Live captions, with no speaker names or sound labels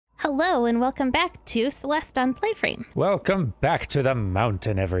Hello and welcome back to Celeste on PlayFrame. Welcome back to the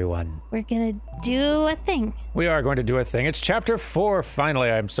mountain, everyone. We're gonna do a thing. We are going to do a thing. It's chapter 4,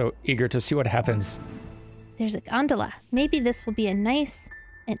 finally. I'm so eager to see what happens. There's a gondola. Maybe this will be a nice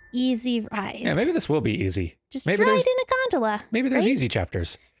and easy ride. Yeah, maybe this will be easy. Just maybe ride in a gondola. Maybe there's right? easy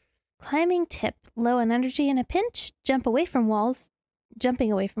chapters. Climbing tip. Low on energy in a pinch. Jump away from walls.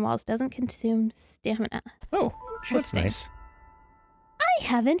 Jumping away from walls doesn't consume stamina. Oh, that's Interesting. nice. I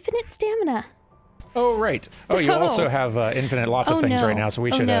have infinite stamina. Oh, right. Oh, you also have infinite lots of things no. right now, so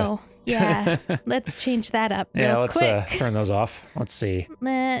we should... no. Yeah, let's change that up yeah, real let's quick. turn those off. Let's see.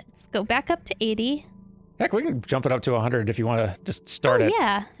 Let's go back up to 80. Heck, we can jump it up to 100 if you want to just start it.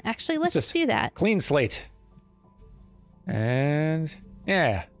 Yeah, actually, let's just do that. Clean slate. And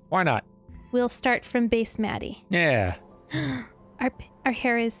yeah, why not? We'll start from base Maddie. Yeah. Our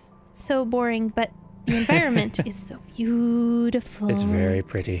hair is so boring, but the environment is so beautiful. It's very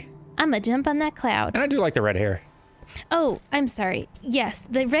pretty. I'm gonna jump on that cloud. And I do like the red hair. Oh, I'm sorry. Yes,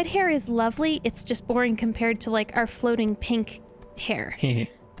 the red hair is lovely. It's just boring compared to like our floating pink hair.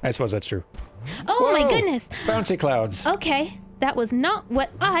 I suppose that's true. Oh Whoa! my goodness. Bouncy clouds. Okay, that was not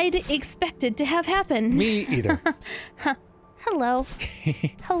what I'd expected to have happen. Me either. Hello.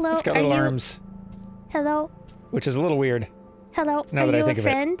 Hello. It's got little arms, Hello. which is a little weird. Hello. Now Are that I you think a of it.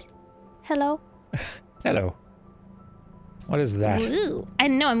 friend? Hello. Hello. What is that? Ooh, I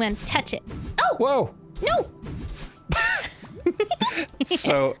know I'm gonna touch it. Oh Whoa! no!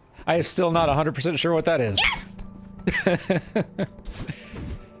 So, I am still not 100% sure what that is.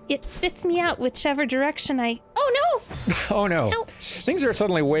 It spits me out whichever direction I... Oh no! Oh no. Ouch. Things are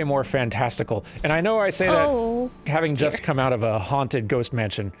suddenly way more fantastical. And I know I say Oh, that having just dear. come out of a haunted ghost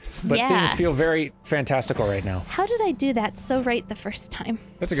mansion, but Yeah. things feel very fantastical right now. how did I do that so right the first time?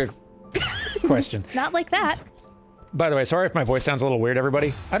 That's a good question. Not like that. By the way, sorry if my voice sounds a little weird,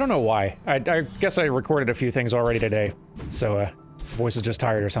 everybody. I don't know why. I guess I recorded a few things already today, so voice is just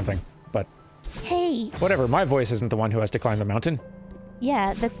tired or something. But Hey. whatever, my voice isn't the one who has to climb the mountain.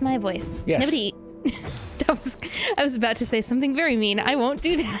 Yeah, that's my voice. Yes. Nobody... I was about to say something very mean. I won't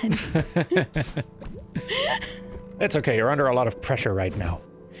do that. It's okay, you're under a lot of pressure right now.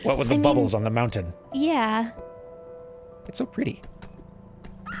 What with the I mean- bubbles on the mountain. Yeah, It's so pretty.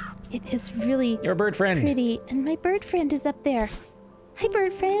 it is really You're a bird friend. pretty. And my bird friend is up there. Hi,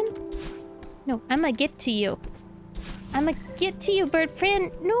 bird friend. No, I'm gonna get to you. I'm gonna get to you, bird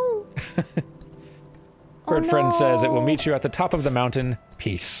friend. No. Bird friend says it will no. meet you at the top of the mountain.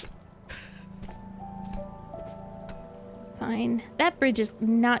 Peace. Fine. That bridge is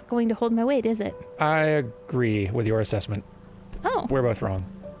not going to hold my weight, is it? I agree with your assessment. Oh, We're both wrong.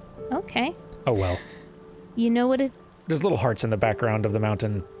 okay. Oh well. You know what it... There's little hearts in the background of the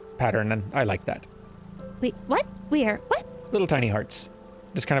mountain pattern, and I like that. Wait, what? Where? What? Little tiny hearts.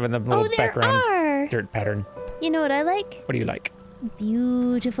 Just kind of in the little Oh, there background are! dirt pattern. You know what I like? What do you like?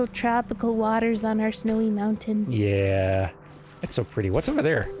 Beautiful tropical waters on our snowy mountain. Yeah. It's so pretty. What's over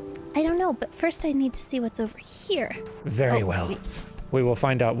there? I don't know, but first I need to see what's over here. Very Oh, well. wait. We will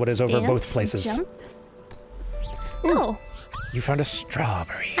find out what is over Stand, both places. Jump. Oh, You found a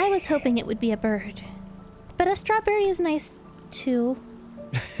strawberry. I was hoping it would be a bird. But a strawberry is nice, too.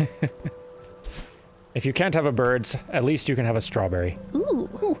 If you can't have a bird, at least you can have a strawberry.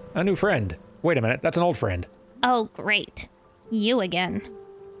 Ooh. A new friend. Wait a minute, that's an old friend. Oh, great. You again.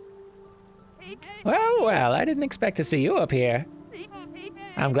 Well, well, I didn't expect to see you up here.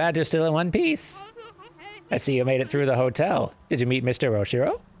 I'm glad you're still in one piece. I see you made it through the hotel. Did you meet Mr.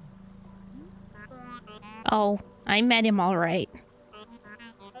 Oshiro? Oh, I met him all right.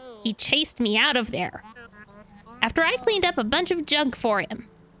 He chased me out of there. After I cleaned up a bunch of junk for him.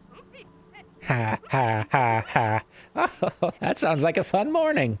 Ha, ha, ha, ha. Oh, that sounds like a fun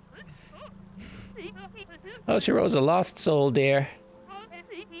morning. Oshiro's a lost soul, dear.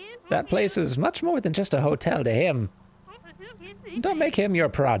 That place is much more than just a hotel to him. Don't make him your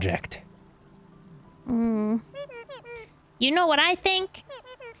project. You know what I think?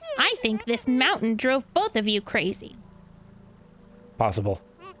 I think this mountain drove both of you crazy. Possible.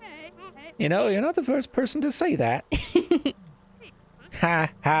 You know, you're not the first person to say that. Ha,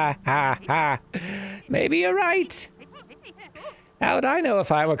 ha, ha, ha. Maybe you're right. How would I know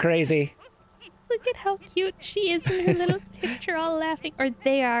if I were crazy? Look at how cute she is in her little picture, all laughing. Or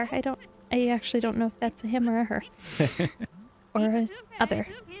they are. I actually don't know if that's a him or a her. Or a other.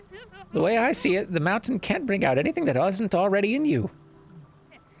 The way I see it, the mountain can't bring out anything that isn't already in you.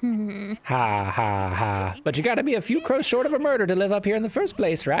 Ha, ha, ha. But you gotta be a few crows short of a murder to live up here in the first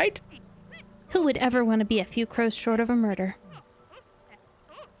place, right? Who would ever want to be a few crows short of a murder?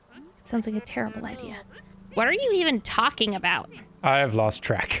 It sounds like a terrible idea. What are you even talking about? I've lost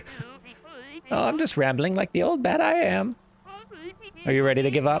track. Oh, I'm just rambling like the old bat I am. Are you ready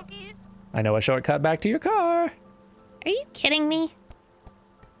to give up? I know a shortcut back to your car. Are you kidding me?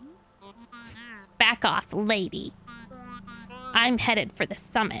 Back off, lady. I'm headed for the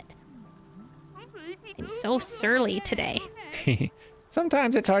summit. I'm so surly today.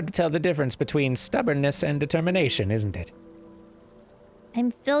 Sometimes it's hard to tell the difference between stubbornness and determination, isn't it?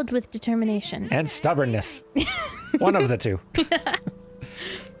 I'm filled with determination. And stubbornness. One of the two.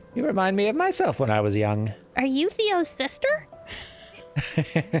 You remind me of myself when I was young. Are you Theo's sister?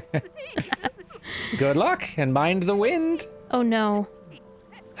 Good luck and mind the wind. Oh no.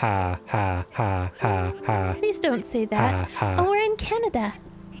 Ha, ha, ha, ha, ha. Please don't say that. Ha, ha. Oh, we're in Canada.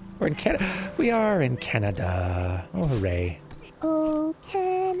 We're in Canada. We are in Canada. Oh, hooray. Oh,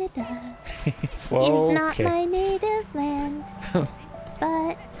 Canada. Whoa, It's not okay. my native land.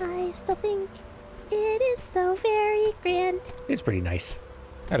 But I still think it is so very grand. It's pretty nice.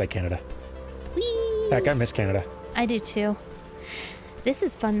 I like Canada. Whee! Heck, I miss Canada. I do too. This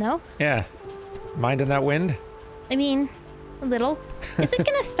is fun though. Yeah. Minding that wind? I mean, a little. Is it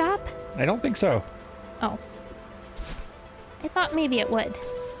gonna stop? I don't think so. Oh. I thought maybe it would.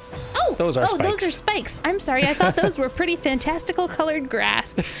 Oh! Those are those are spikes. spikes. I'm sorry. I thought those were pretty fantastical colored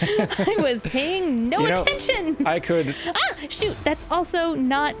grass. I was paying no You know, attention. I could... Ah! Shoot, that's also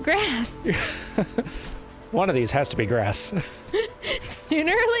not grass. One of these has to be grass.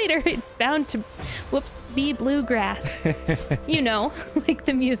 Sooner or later, it's bound to, whoops, be bluegrass. You know, like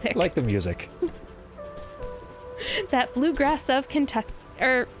the music. Like the music. That bluegrass of Kentucky,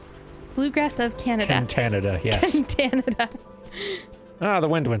 or bluegrass of Canada. Canada, yes. Canada. Ah, the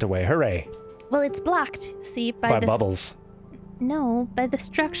wind went away. Hooray. Well, it's blocked, see, By this... bubbles. No, by the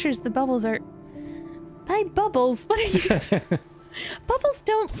structures the bubbles are... By bubbles? What are you... Bubbles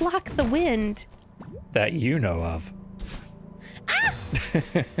don't block the wind. That you know of. Ah!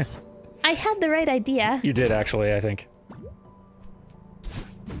 I had the right idea. You did, actually, I think.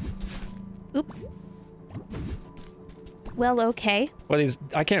 Oops. Well, okay. Well, these...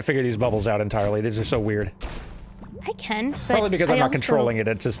 I can't figure these bubbles out entirely. These are so weird. I can, but Probably because I'm I not also... controlling it.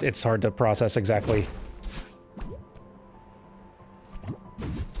 It's just... It's hard to process exactly.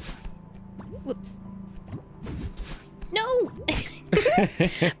 Whoops. No!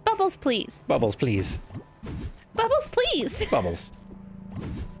 Bubbles, please. Bubbles, please. Bubbles, please. Bubbles.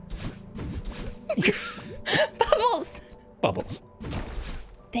 Bubbles. Bubbles.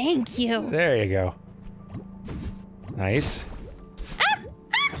 Thank you. There you go. Nice.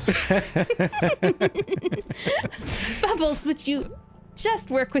 Bubbles, would you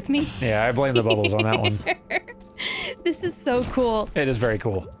just work with me? Yeah, I blame the bubbles on that one. This is so cool. It is very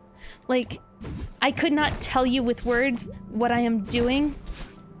cool. Like, I could not tell you with words what I am doing.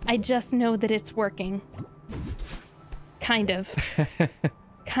 I just know that it's working. Kind of.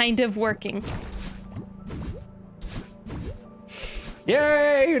 Kind of working.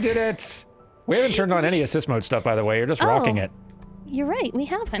 Yay, you did it! We haven't turned on any assist mode stuff, by the way. You're just rocking it. You're right, we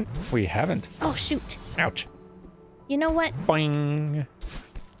haven't. We haven't. Oh, shoot. Ouch. You know what? Boing.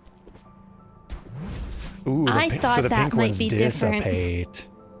 Ooh, I thought so the that pink might ones be different. dissipate.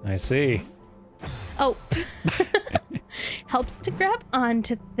 I see. Oh. Helps to grab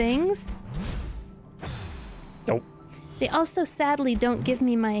onto things. Nope. They also sadly don't give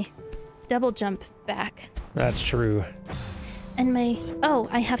me my double jump back. That's true. And my... Oh,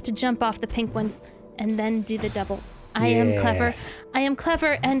 I have to jump off the pink ones and then do the double. I am clever. I am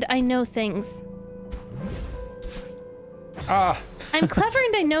clever and I know things. Ah. I'm clever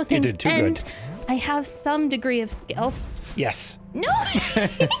and I know things. did too and good. I have some degree of skill. Yes. No!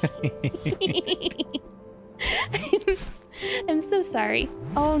 I'm so sorry.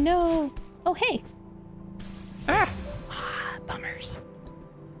 Oh no. Oh hey. Ah. Bummers.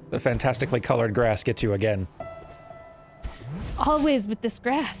 The fantastically colored grass gets you again. Always with this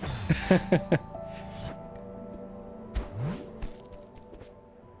grass.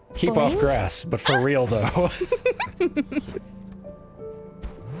 Keep Boing. off grass, but for real though.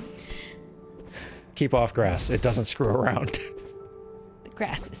 Keep off grass. It doesn't screw around. The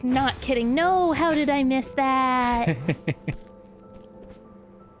grass is not kidding. No, how did I miss that?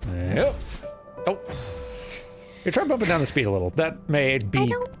 Yep. Oh. You're trying bumping down the speed a little. That may be... I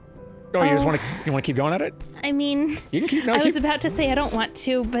don't... Oh, you just Oh. want to keep going at it? I mean... You can keep... No, I keep... was about to say I don't want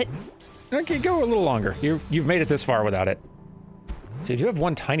to, but... Okay, go a little longer. You've made it this far without it. So you do have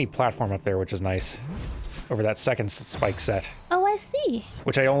one tiny platform up there, which is nice. Over that second spike set. Oh, I see.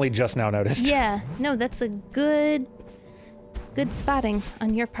 Which I only just now noticed. Yeah. No, that's a good spotting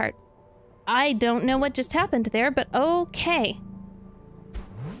on your part. I don't know what just happened there, but okay.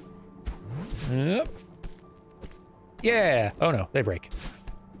 Yep. Yeah. Oh no, they break.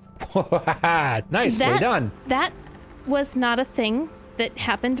 Nicely done. That was not a thing that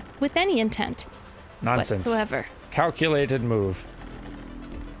happened with any intent. Nonsense. Whatsoever. Calculated move.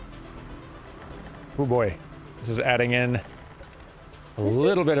 Oh boy. This is adding in a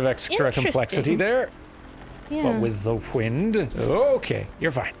little bit of extra complexity there. Yeah. But with the wind. Okay,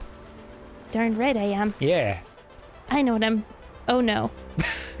 you're fine. Darn right I am. Yeah. I know what I'm... Oh no.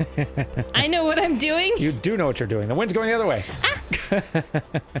 I know what I'm doing. You do know what you're doing. The wind's going the other way. Ah!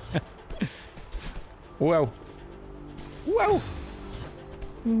 Whoa. Whoa.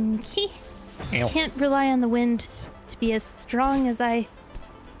 Okay. Ow. Can't rely on the wind to be as strong as I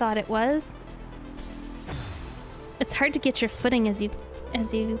thought it was. It's hard to get your footing as you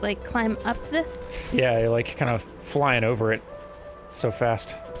like climb up this. Yeah, you're like kind of flying over it so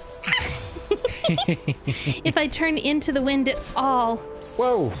fast. If I turn into the wind at all.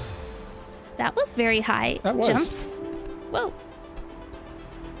 Whoa. That was very high. That was. Jumps. Whoa.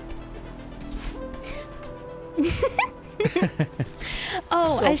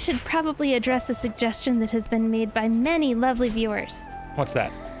 Oh, I should probably address a suggestion that has been made by many lovely viewers. What's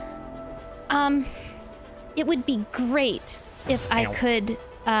that? It would be great if I could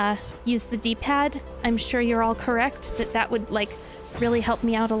use the D-pad. I'm sure you're all correct that would like really help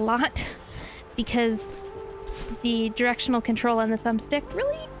me out a lot because the directional control on the thumbstick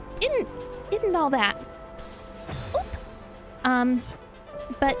really isn't all that. Oop.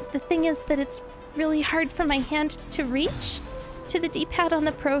 But the thing is that it's really hard for my hand to reach to the D-pad on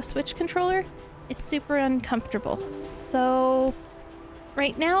the Pro Switch controller. It's super uncomfortable. So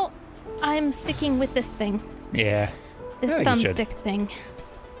right now I'm sticking with this thing. Yeah. This thumbstick thing.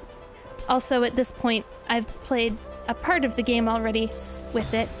 Also, at this point, I've played a part of the game already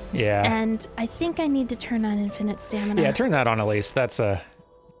with it. Yeah. And I think I need to turn on infinite stamina. Yeah, turn that on at least. That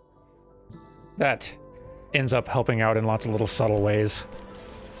ends up helping out in lots of little subtle ways.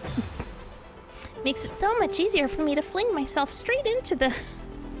 Makes it so much easier for me to fling myself straight into the...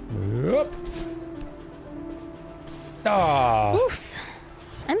 Whoop. Ah. Oof.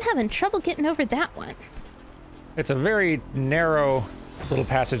 I'm having trouble getting over that one. It's a very narrow little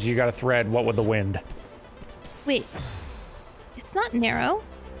passage you gotta thread, what with the wind. Wait. It's not narrow.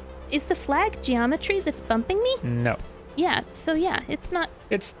 Is the flag geometry that's bumping me? No. Yeah, so yeah, it's not...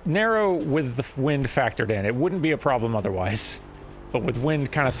 It's narrow with the wind factored in. It wouldn't be a problem otherwise. But with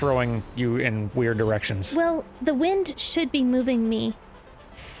wind kind of throwing you in weird directions. Well, the wind should be moving me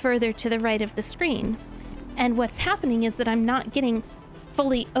further to the right of the screen. And what's happening is that I'm not getting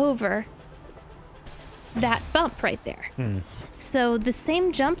fully over that bump right there. So the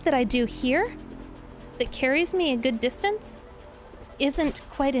same jump that I do here that carries me a good distance isn't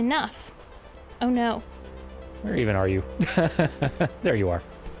quite enough. Oh no. Where even are you? There you are.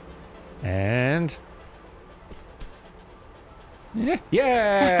 And...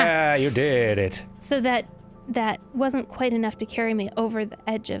 Yeah, you did it. So that wasn't quite enough to carry me over the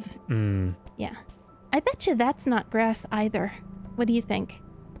edge of... Yeah. I bet you that's not grass either. What do you think?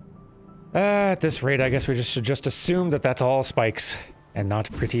 At this rate, I guess we should just assume that that's all spikes and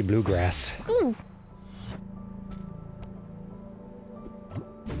not pretty bluegrass. Ooh.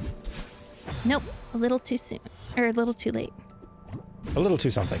 Nope. A little too soon. Or a little too late. A little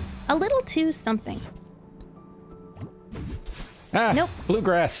too something. A little too something. Ah, nope.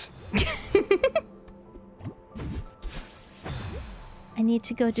 Bluegrass. I need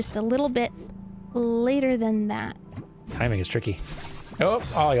to go just a little bit later than that. Timing is tricky.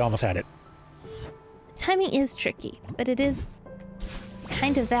 Oh, you almost had it. Timing is tricky, but it is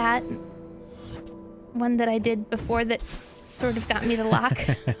kind of that one that I did before that sort of got me to lock.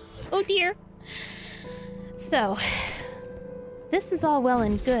 Oh dear. So, this is all well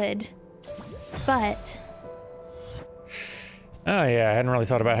and good, but... Oh yeah, I hadn't really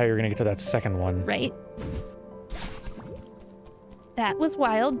thought about how you were going to get to that second one. Right. That was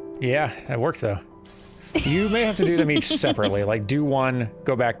wild. Yeah, that worked though. You may have to do them each separately. Like, do one,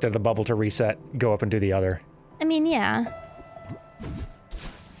 go back to the bubble to reset, go up and do the other. I mean, yeah.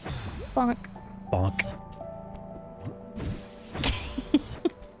 Bonk. Bonk.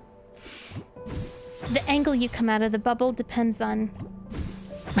 The angle you come out of the bubble depends on...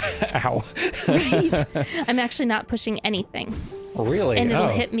 Ow. Right? I'm actually not pushing anything. Really? And it'll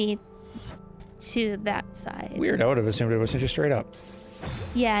hit me to that side. Weird. I would have assumed it would send you straight up.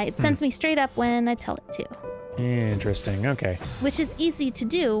 Yeah, it sends me straight up when I tell it to. Interesting. Okay. Which is easy to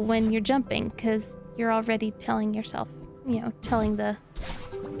do when you're jumping, because you're already telling yourself, telling the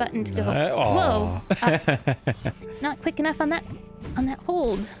button to go. Whoa! Up. Not quick enough on that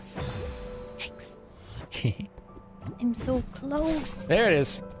hold. Yikes. I'm so close. There it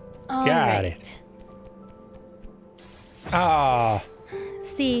is. All Got right. it. Ah.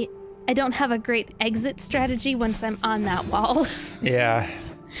 See, I don't have a great exit strategy once I'm on that wall. Yeah.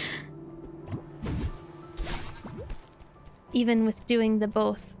 Even with doing the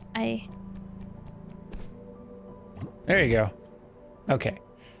both, There you go. Okay.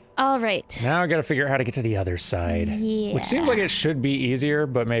 All right. Now I gotta figure out how to get to the other side. Yeah. Which seems like it should be easier,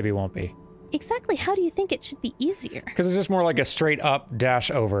 but maybe won't be. Exactly. How do you think it should be easier? Because it's just more like a straight up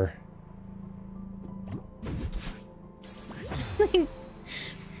dash over.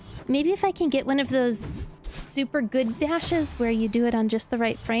 Maybe if I can get one of those super good dashes where you do it on just the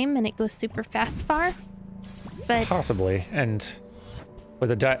right frame and it goes super fast far. But possibly. And with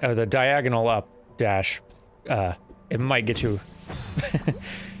the diagonal up dash, it might get you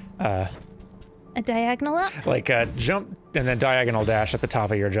a diagonal up? like a jump and then diagonal dash at the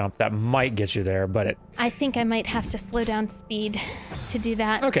top of your jump. That might get you there, but I think I might have to slow down speed to do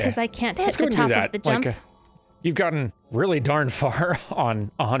that. Okay. Because I can't hit Let's go the and top do that. of the jump. Like, you've gotten really darn far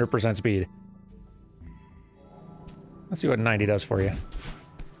on 100% speed. Let's see what 90 does for you.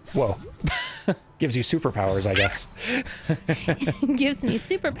 Whoa. Gives you superpowers, I guess. Gives me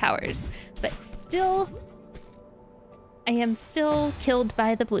superpowers, but still, I am still killed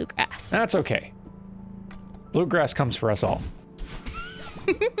by the bluegrass. That's okay. Bluegrass comes for us all.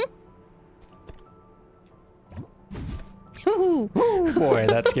 Ooh. Ooh, boy,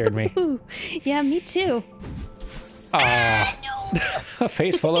 that scared me. Ooh. Yeah, me too. Ah, a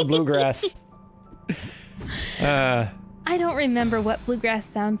face full of bluegrass. I don't remember what bluegrass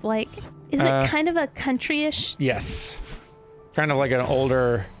sounds like. Is it kind of a country-ish? Yes. Kind of like an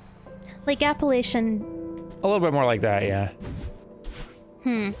older... Like Appalachian... A little bit more like that, yeah.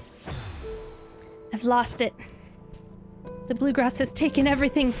 I've lost it. The bluegrass has taken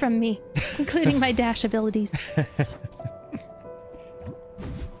everything from me, including my dash abilities.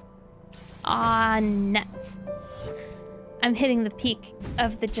 Ah, nuts. I'm hitting the peak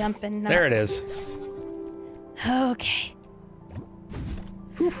of the jump and not... There it is. Okay.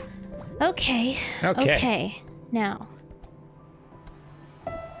 Whew. Okay. Okay. Okay. Now.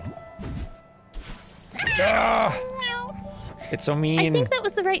 Ah, it's so mean. I think that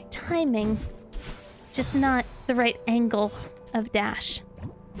was the right timing. Just not the right angle of dash.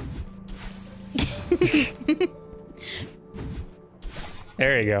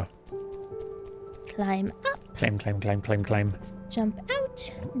 There you go. Climb up. Climb, climb, climb, climb, climb. Jump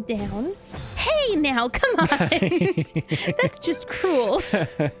out. Down. Hey, now, come on. That's just cruel.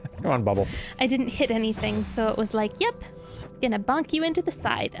 Come on, Bubble. I didn't hit anything, so it was like, yep, gonna bonk you into the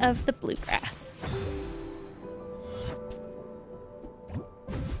side of the bluegrass.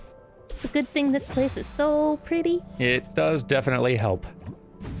 It's a good thing this place is so pretty. It does definitely help.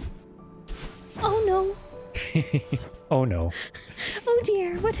 Oh no. Oh no. Oh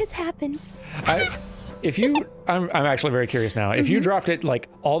dear, what has happened? I'm actually very curious now. If you dropped it like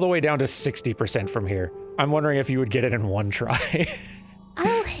all the way down to 60% from here, I'm wondering if you would get it in one try.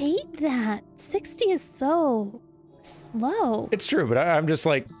 I'll hate that. 60 is so slow. It's true, but I'm just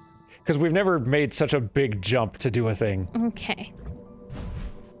like, because we've never made such a big jump to do a thing. Okay.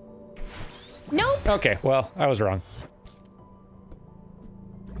 Nope. Okay, well, I was wrong.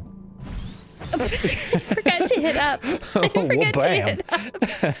 I forgot to hit up. I forgot to hit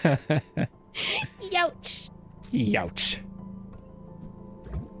up. Youch. Youch.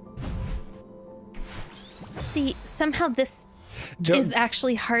 See, somehow this is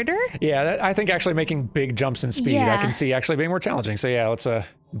actually harder. Yeah, I think actually making big jumps in speed, I can see actually being more challenging. So yeah, let's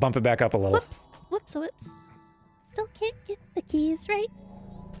bump it back up a little. Whoops, whoops, whoops. Still can't get the keys right.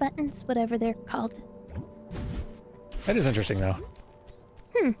 Buttons, whatever they're called. That is interesting though.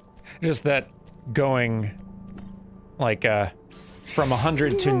 Just that going like from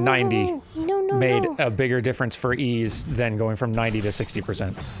 100 to 90 made a bigger difference for ease than going from 90 to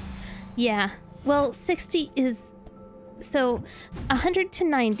 60%. Yeah. Well, 60 is so 100 to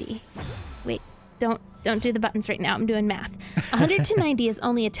 90. Wait, don't do the buttons right now. I'm doing math. 100 to 90 is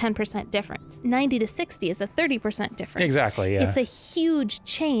only a 10% difference. 90 to 60 is a 30% difference. Exactly, yeah. It's a huge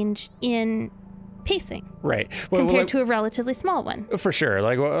change in pacing. Right. Compared to a relatively small one. For sure.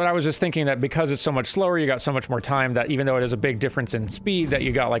 Like, I was just thinking that because it's so much slower, you got so much more time that even though it is a big difference in speed, that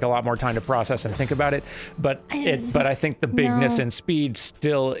you got like a lot more time to process and think about it. But I think the bigness in speed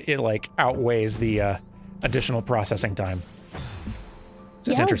still, it like outweighs the additional processing time.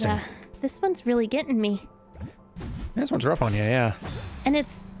 Just interesting. This one's really getting me. This one's rough on you, yeah. And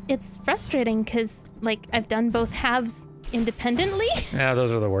it's frustrating because like I've done both halves independently. Yeah,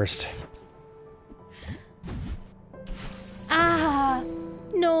 those are the worst. Ah,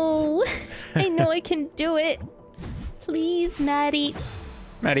 no. I know I can do it. Please, Maddie.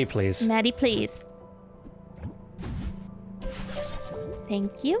 Maddie, please. Maddie, please.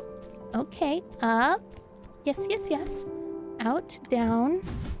 Thank you. Okay, up. Yes, yes, yes. Out, down.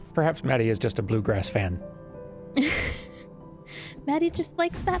 Perhaps Maddie is just a bluegrass fan. Maddie just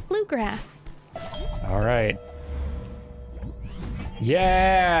likes that bluegrass. All right.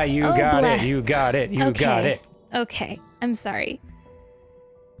 Yeah, you got it. You got it. You got it. Okay, I'm sorry.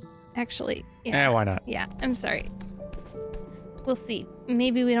 Actually, yeah. Why not? Yeah, I'm sorry. We'll see.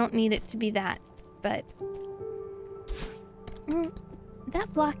 Maybe we don't need it to be that, but...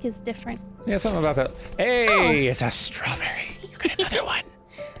 that block is different. Yeah, something about that. Hey, it's a strawberry. You got another one.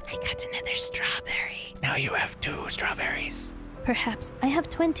 I got another strawberry. Now you have 2 strawberries. Perhaps. I have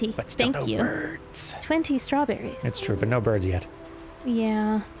 20. But still Thank no you. birds. 20 strawberries. It's true, but no birds yet.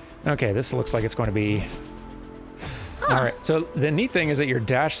 Yeah. Okay, this looks like it's going to be... All right, so the neat thing is that your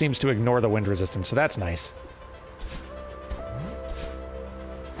dash seems to ignore the wind resistance, so that's nice.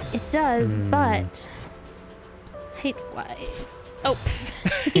 It does, but... height-wise... Oh.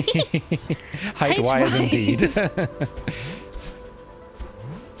 Height-wise, indeed.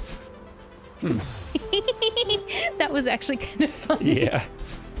 That was actually kind of funny. Yeah.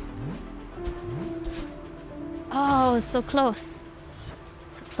 Oh, so close.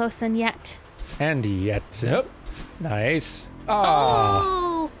 So close and yet. And yet... Oh, nice.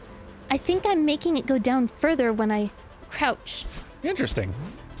 Oh! I think I'm making it go down further when I crouch. Interesting.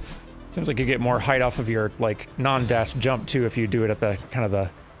 Seems like you get more height off of your, like, non-dash jump, too, if you do it at the, kind of the...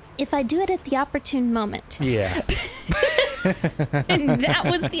 If I do it at the opportune moment. Yeah. And that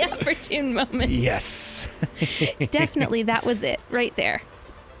was the opportune moment. Yes. Definitely, that was it, right there.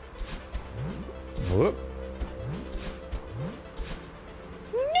 Whoop.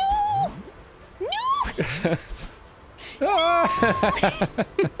 No! No!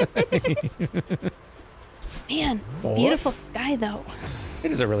 Man, beautiful sky, though.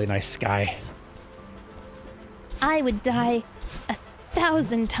 It is a really nice sky. I would die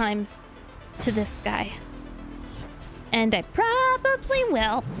 1,000 times to this sky. And I probably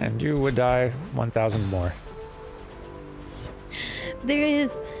will. And you would die 1,000 more. There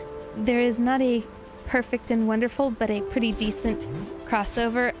is not a perfect and wonderful, but a pretty decent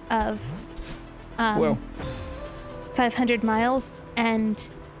crossover of 500 miles and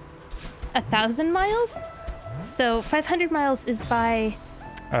 1,000 miles. So 500 miles is by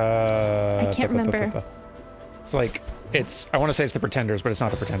I can't remember. It's like I want to say it's the Pretenders, but it's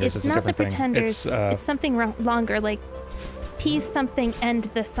not the Pretenders. It's a not the different thing. Pretenders. It's something longer, like P something and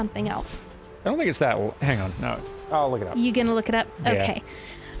the something else. I don't think it's that. Hang on, no, I'll look it up. You gonna look it up? Yeah.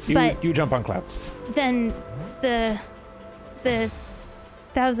 Okay. You jump on clouds. Then the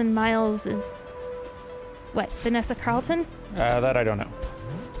 1,000 miles is what? Vanessa Carlton? That I don't know.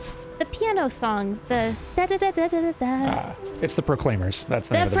 The piano song, the da da da da da da. It's the Proclaimers. That's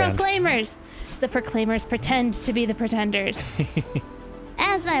the name of the band. Proclaimers. The Proclaimers pretend to be the Pretenders.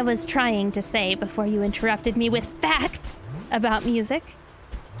 As I was trying to say before you interrupted me with facts about music,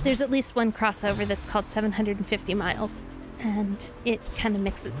 there's at least one crossover that's called 750 Miles, and it kind of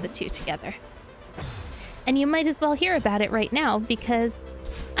mixes the two together. And you might as well hear about it right now because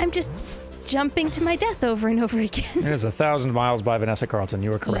I'm just jumping to my death over and over again. It is 1,000 Miles by Vanessa Carlton.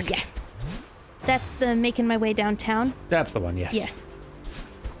 You are correct. Yes. That's the Making My Way Downtown. That's the one, yes. Yes.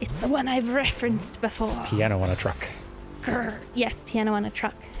 It's the one I've referenced before. Piano on a Truck. Grr. Yes, Piano on a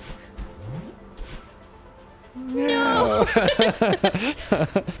Truck. No!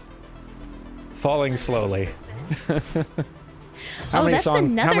 Falling slowly. How That's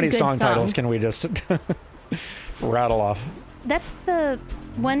another How many good song titles song. can we just rattle off? That's the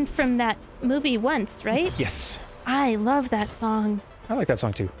one from that movie Once, right? Yes. I love that song. I like that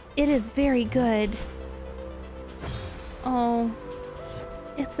song too. It is very good. Oh.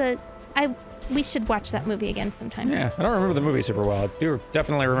 We should watch that movie again sometime. Yeah, I don't remember the movie super well. I do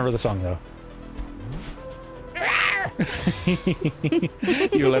definitely remember the song though.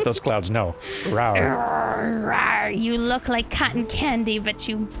 You let those clouds know. Rawr. You look like cotton candy, but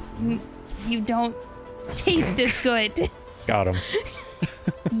you don't taste as good. Got him.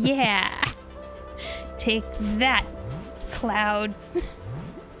 Yeah. Take that, clouds.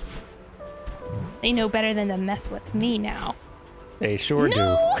 They know better than to mess with me now. They sure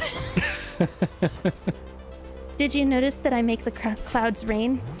No! Did you notice that I make the clouds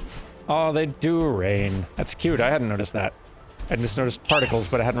rain? Oh, they do rain. That's cute. I hadn't noticed that. I just noticed particles,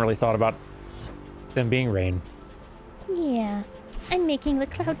 but I hadn't really thought about them being rain. Yeah. I'm making the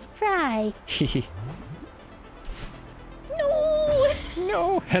clouds cry. No!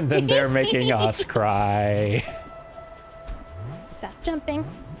 No. And then they're making us cry. Stop jumping.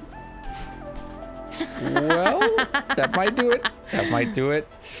 Well, that might do it. That might do it.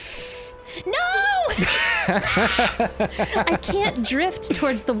 No! I can't drift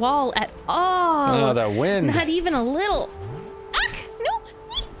towards the wall at all. Oh, that wind. Not even a little. Ah, no.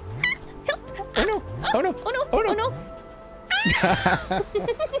 Help. Oh no. Oh no. Oh no. Oh no. Oh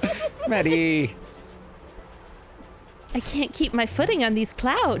no. Maddie. I can't keep my footing on these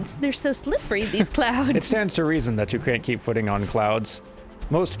clouds. They're so slippery, these clouds. It stands to reason that you can't keep footing on clouds.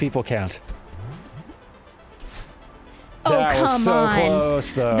 Most people can't. Oh, that come was so on.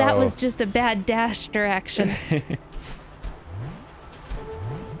 close, though. That was just a bad dash direction.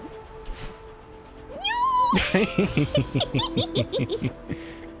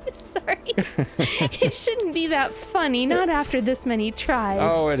 Sorry. It shouldn't be that funny, not after this many tries.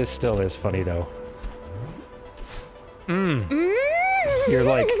 Oh, it still is funny, though. You're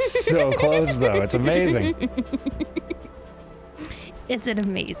like so close, though. It's amazing. Is it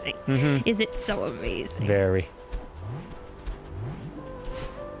amazing? Mm-hmm. Is it so amazing? Very.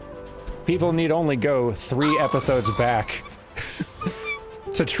 People need only go 3 episodes back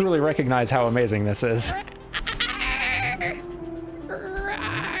to truly recognize how amazing this is.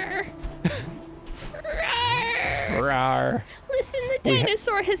 Rawr. Listen, the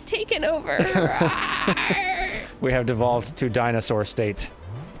dinosaur has taken over. We have devolved to dinosaur state.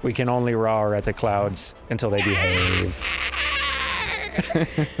 We can only roar at the clouds until they behave.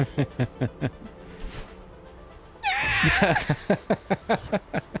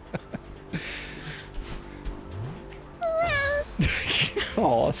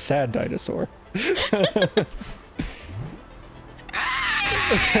 Oh, sad dinosaur.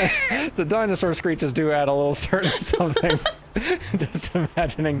 The dinosaur screeches do add a little certain something. Just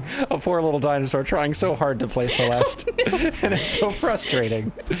imagining a poor little dinosaur trying so hard to play Celeste. Oh, no. And it's so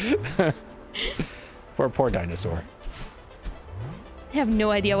frustrating. For a poor dinosaur. I have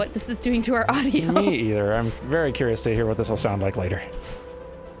no idea what this is doing to our audio. Me either. I'm very curious to hear what this will sound like later.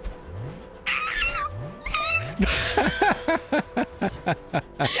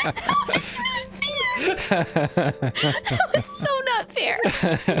 That was so not fair.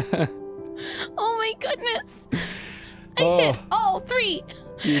 Oh my goodness. I hit all 3.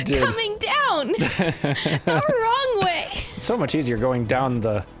 You did. Coming down. The wrong way. It's so much easier going down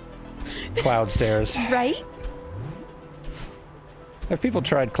the cloud stairs. Right? Have people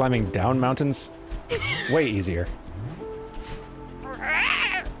tried climbing down mountains? Way easier.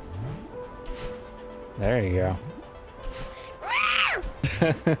 There you go.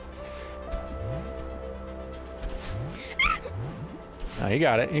 Oh, you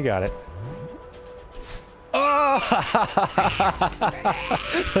got it. You got it. Oh!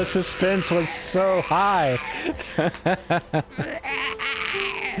 The suspense was so high.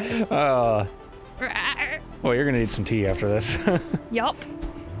 Oh. Well, you're gonna need some tea after this. Yup.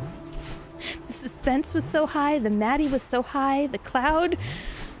 The suspense was so high, the Maddie was so high, the cloud,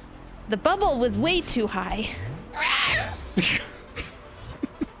 the bubble was way too high.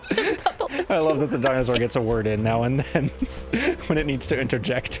 I love that the dinosaur gets a word in now and then when it needs to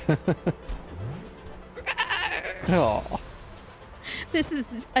interject. Oh. This is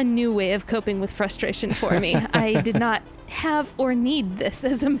a new way of coping with frustration for me. I did not have or need this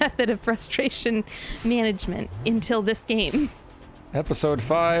as a method of frustration management until this game. Episode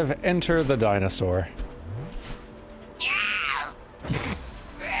 5, Enter the Dinosaur.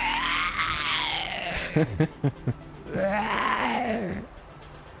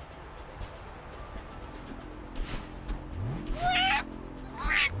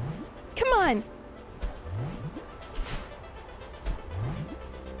 Come on.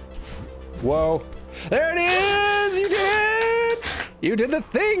 Whoa. There it is! You did it! You did the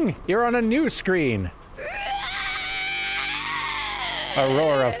thing! You're on a new screen. A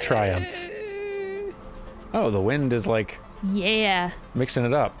roar of triumph. Oh, the wind is like... Yeah. Mixing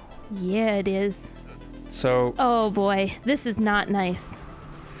it up. Yeah, it is. So... Oh boy, this is not nice.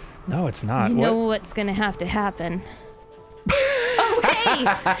 No, it's not. You know what's gonna have to happen. Oh, hey!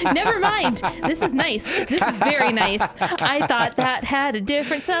 Never mind. This is nice. This is very nice. I thought that had a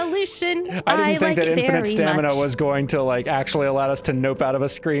different solution. I didn't think like that it infinite very stamina much. was going to, like, actually allow us to nope out of a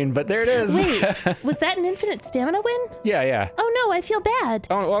screen, but there it is. Wait, was that an infinite stamina win? Yeah, yeah. Oh no, I feel bad.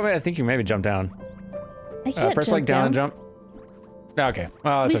 Oh, well, I think you maybe jump down. I can't press, jump like, down and jump. Okay.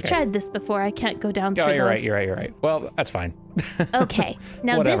 Well, that's We've okay. tried this before. I can't go down through Oh, you're those. right, you're right, you're right. Well, that's fine. Okay.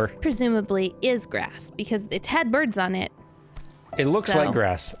 Now Whatever. this presumably is grass because it had birds on it. It looks like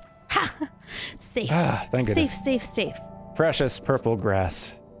grass. Ha! Safe. Ah, thank goodness. Safe. Precious purple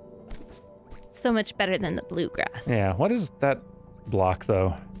grass. So much better than the blue grass. Yeah, what is that block,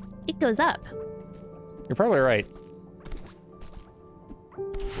 though? It goes up. You're probably right.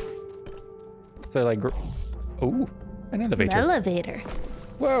 So, like... Ooh, an elevator. An elevator.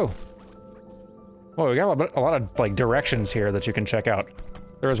 Whoa. Whoa, we got a lot of, like, directions here that you can check out.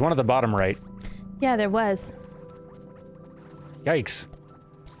 There was one at the bottom right. Yeah, there was. Yikes.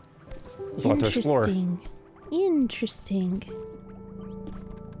 There's a lot to explore. Interesting.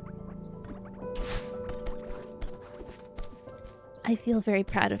 I feel very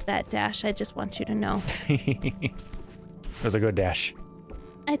proud of that dash. I just want you to know. It was a good dash.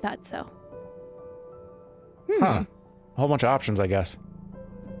 I thought so. Huh. A whole bunch of options, I guess.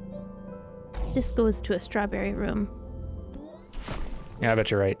 This goes to a strawberry room. Yeah, I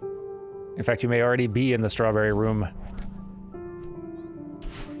bet you're right. In fact, you may already be in the strawberry room.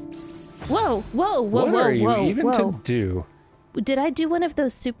 Whoa, whoa, whoa, what whoa, are you whoa, even whoa. to do? Did I do one of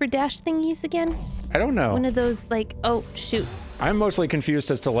those super dash thingies again? I don't know. One of those, like, oh, shoot. I'm mostly confused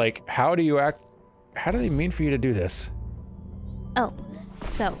as to, like, how do they mean for you to do this? Oh,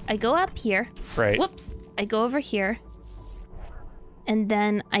 so I go up here. Right. Whoops. I go over here. And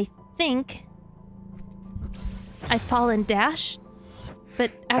then I think I fall and dash.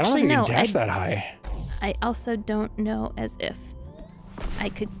 But actually, I don't know no. if you can dash that high. I also don't know as if I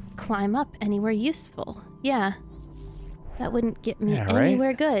could climb up anywhere useful. Yeah. That wouldn't get me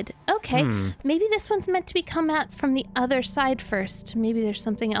anywhere good. Okay, maybe this one's meant to be come at from the other side first. Maybe there's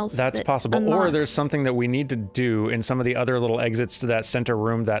something else That's possible. unlocks. Or there's something that we need to do in some of the other little exits to that center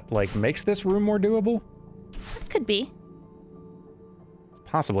room that, like, makes this room more doable? That could be.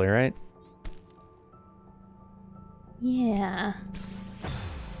 Possibly, right? Yeah.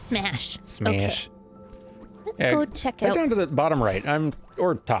 Smash. Smash. Okay. Let's go check Head out. down to the bottom right.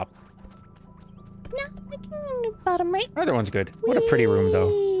 Or top. No, I can bottom right. Either one's good. What a pretty room, though.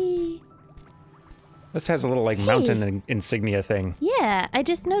 Whee! This has a little, like, mountain insignia thing. Yeah, I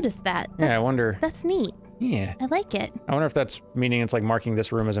just noticed that. Yeah, I wonder. That's neat. Yeah. I like it. I wonder if that's meaning it's, like, marking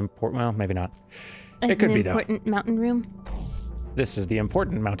this room as important. Well, maybe not. It could be, though. Important mountain room. This is the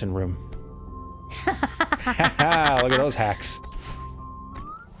important mountain room. Haha, look at those hacks.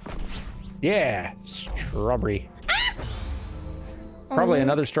 Yeah, strawberry. Probably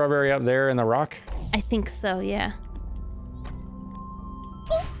another strawberry up there in the rock. I think so, yeah.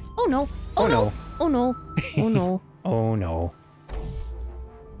 Oh no. Oh, no. Oh no. Oh no. Oh no.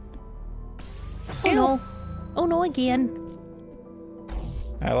 Oh no. Oh no again.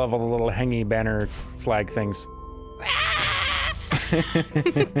 I love all the little hangy banner flag things.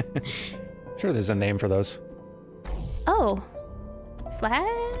 Sure there's a name for those. Oh.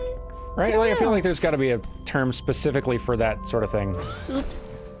 Flags? Right? Like, I feel like there's got to be a term specifically for that sort of thing. Oops.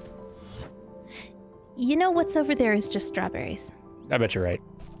 You know what's over there is just strawberries. I bet you're right.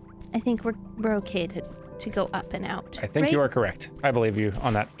 I think we're okay to go up and out. I think right? you are correct. I believe you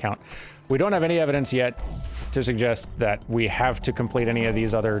on that count. We don't have any evidence yet to suggest that we have to complete any of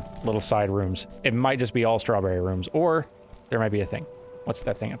these other little side rooms. It might just be all strawberry rooms, or there might be a thing. What's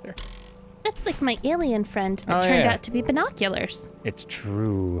that thing up there? That's like my alien friend that turned out to be binoculars. It's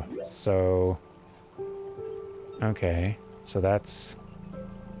true. So... Okay. So that's...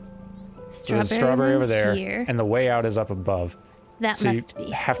 So there's strawberry over there, here. and the way out is up above. That so must be.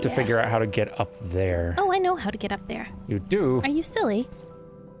 You have to figure out how to get up there. Oh, I know how to get up there. You do? Are you silly?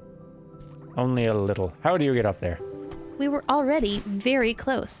 Only a little. How do you get up there? We were already very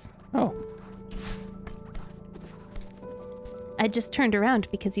close. Oh. I just turned around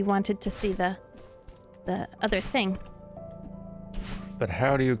because you wanted to see the other thing. But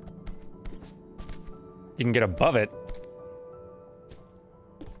how do you... You can get above it.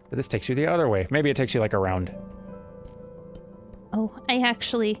 But this takes you the other way. Maybe it takes you, like, around. Oh, I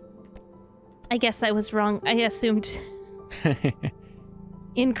guess I was wrong. I assumed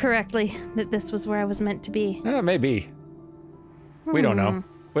incorrectly that this was where I was meant to be. Maybe. We don't know.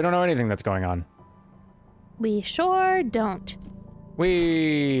 We don't know anything that's going on. We sure don't.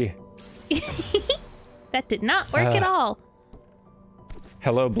 That did not work at all.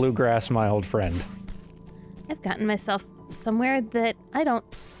 Hello, Bluegrass, my old friend. I've gotten myself somewhere that I don't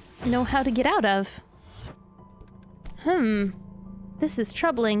know how to get out of. This is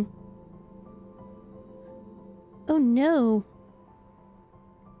troubling. Oh no.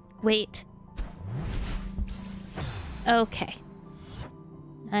 Wait. Okay.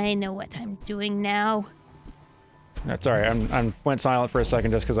 I know what I'm doing now. That's all right. I went silent for a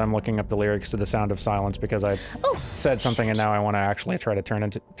second just because I'm looking up the lyrics to The Sound of Silence because I said something and now I want to actually try to turn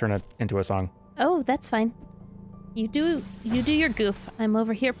it into a song. Oh, that's fine. You do your goof. I'm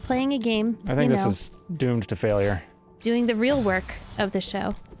over here playing a game. I think this is doomed to failure. Doing the real work of the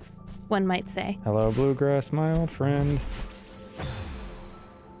show, one might say. Hello, Bluegrass, my old friend.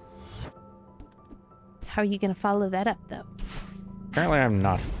 How are you going to follow that up, though? Apparently I'm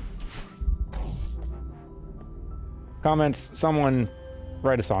not. Comments, someone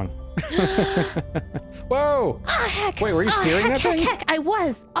Write a song. Whoa! Ah, heck! Wait, were you steering that thing? Heck, I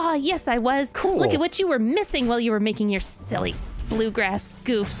was. Oh, yes, I was. Cool. Look at what you were missing while you were making your silly bluegrass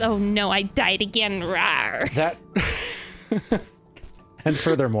goofs. Oh no, I died again. Rawr. That... And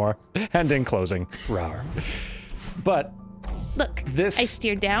furthermore, and in closing, rawr. But... Look, this... I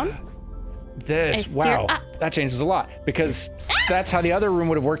steered down. This, wow, that changes a lot, because that's how the other room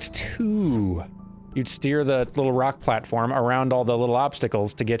would have worked too. You'd steer the little rock platform around all the little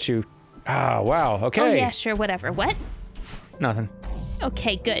obstacles to get you... Ah, wow, okay. Oh yeah, sure, whatever. What? Nothing.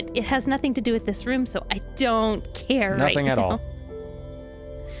 Okay, good. It has nothing to do with this room, so I don't care Nothing right at now. all.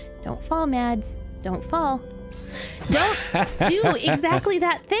 Don't fall, Mads. Don't fall. Don't do exactly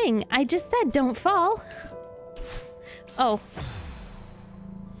that thing. I just said don't fall. Oh.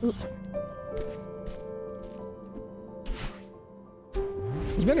 Oops.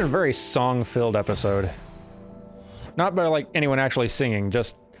 It's been a very song-filled episode. Not by, like, anyone actually singing,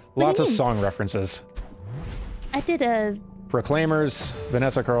 just lots of song references. I did a... Proclaimers,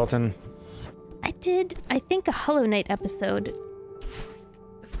 Vanessa Carlton. I think, a Hollow Knight episode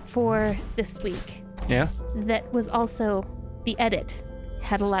for this week. Yeah? That was also the edit.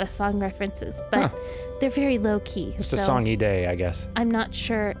 Had a lot of song references, but they're very low-key. Just a songy day, I guess. I'm not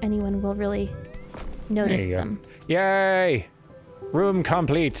sure anyone will really notice them. Yay! Room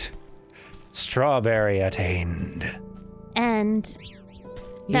complete. Strawberry attained. And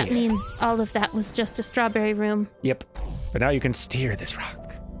that means all of that was just a strawberry room. Yep. But now you can steer this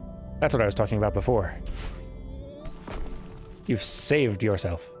rock. That's what I was talking about before. You've saved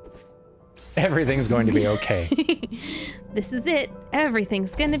yourself. Everything's going to be okay. This is it.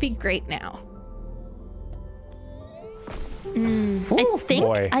 Everything's gonna be great now. I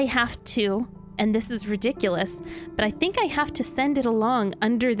think I have to, and this is ridiculous, but I think I have to send it along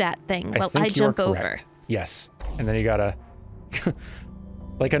under that thing while I jump over. Yes. And then you gotta...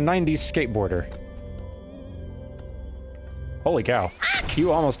 like a 90s skateboarder. Holy cow.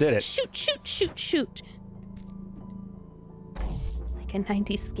 You almost did it. Shoot, shoot, shoot, shoot. Like a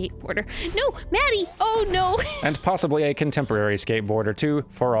 90s skateboarder. No, Maddie! Oh no! And possibly a contemporary skateboarder too,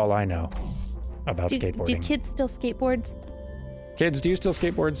 for all I know about skateboarding. Do kids still skateboards? Kids, do you still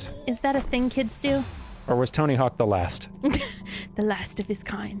skateboards? Is that a thing kids do? Or was Tony Hawk the last? The last of his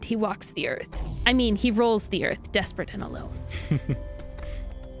kind. He walks the earth. I mean, he rolls the earth, desperate and alone.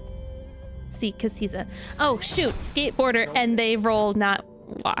 See, because he's a... Oh, shoot, skateboarder, and they roll, not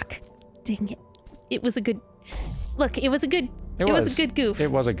walk. Dang it. It was a good... Look, it was a good... It was a good goof.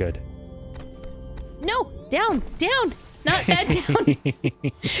 It was a good. No, down, down. Not that down.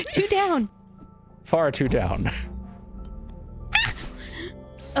 Too down. Far too down. Ah!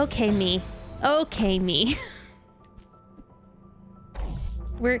 Okay, me. Okay, me.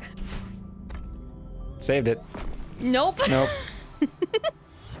 We're... Saved it. Nope. Nope.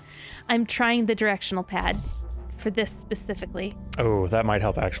 I'm trying the directional pad for this specifically. Oh, that might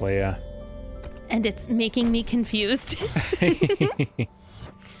help actually, yeah. And it's making me confused.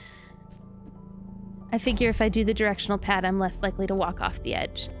 I figure if I do the directional pad, I'm less likely to walk off the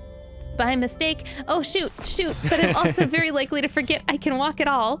edge. By mistake. Oh, shoot, shoot. But I'm also very likely to forget I can walk at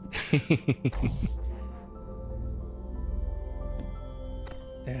all.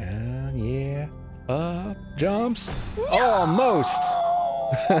 Down, yeah. Up, jumps. No! Almost.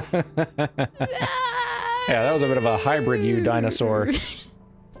 Yeah, that was a bit of a hybrid you dinosaur.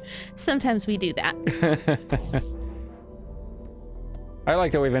 Sometimes we do that. I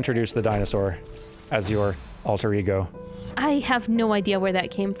like that we've introduced the dinosaur as your alter ego. I have no idea where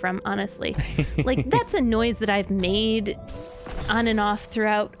that came from, honestly. Like, that's a noise that I've made on and off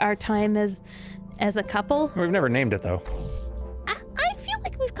throughout our time as a couple. We've never named it, though. I feel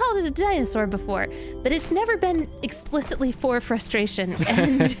like we've called it a dinosaur before, but it's never been explicitly for frustration,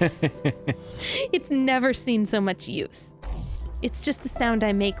 and it's never seen so much use. It's just the sound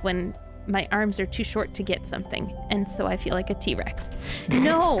I make when my arms are too short to get something, and so I feel like a T-Rex.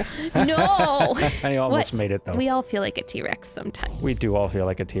 No, no! I almost made it, though. We all feel like a T-Rex sometimes. We do all feel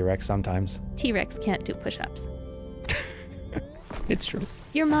like a T-Rex sometimes. T-Rex can't do push-ups. It's true.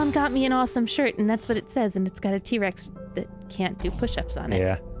 Your mom got me an awesome shirt, and that's what it says, and it's got a T-Rex that can't do push-ups on it.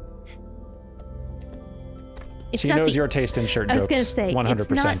 Yeah. It's she knows your taste in shirt jokes. I was going to say,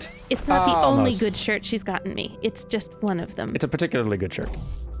 100%. It's not the only good shirt she's gotten me. It's just one of them. It's a particularly good shirt.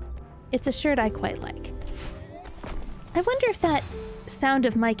 It's a shirt I quite like. I wonder if that sound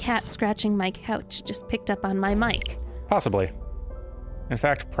of my cat scratching my couch just picked up on my mic. Possibly. In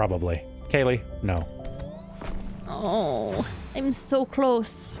fact, probably. Kaylee, no. Oh, I'm so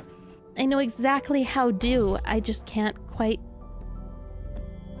close. I know exactly how do. I just can't quite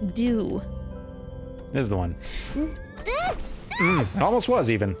do. This is the one. It almost was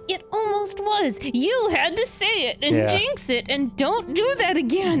even. It almost was. You had to say it and Yeah. jinx it, and don't do that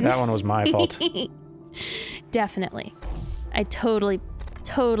again. That one was my fault. Definitely. I totally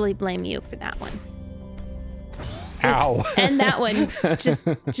blame you for that one. Ow. Oops. And that one,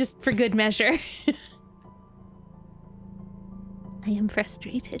 just for good measure. I am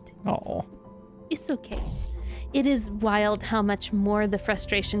frustrated. Oh. It's okay. It is wild how much more the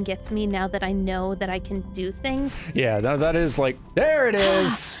frustration gets me now that I know that I can do things. Yeah, that is like, there it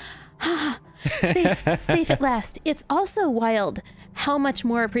is. Safe at last. It's also wild how much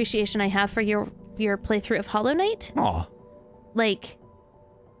more appreciation I have for your playthrough of Hollow Knight. Aw. Like,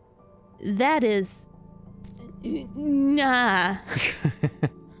 that is... Nah.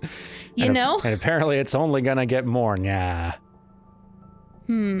 You know? And apparently it's only gonna get more, nah.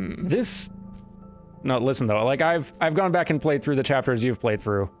 This... No, listen though, like I've gone back and played through the chapters you've played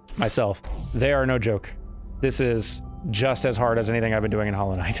through myself. They are no joke. This is just as hard as anything I've been doing in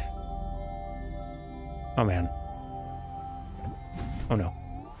Hollow Knight. Oh man. Oh no.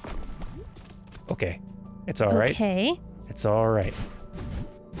 Okay. It's alright. Okay. It's alright.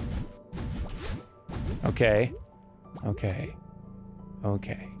 Okay. Okay.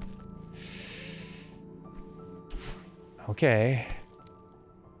 Okay. Okay.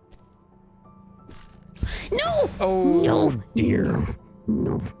 No! Oh, No. dear.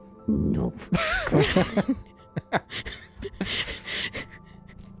 No. No.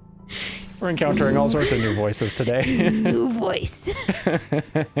 We're encountering all sorts of new voices today. New voice.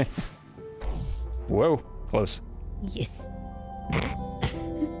 Whoa, close. Yes.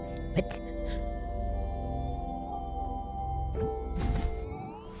 But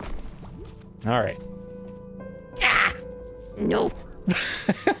All right. no.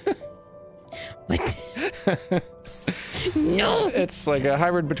 What? No. It's like a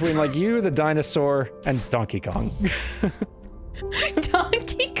hybrid between like you, the dinosaur, and Donkey Kong.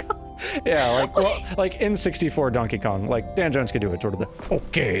 Donkey Kong. Yeah, like well, like in 64 Donkey Kong, like Dan Jones could do it, sort of the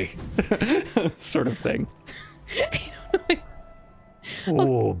okay sort of thing.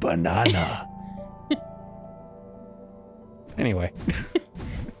 Oh, banana. Anyway.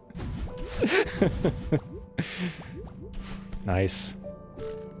 Nice.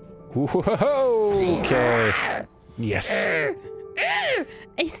 Whoa, okay. Yes.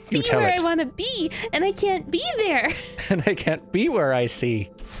 I see You tell where it. I want to be, and I can't be there. And I can't be where I see.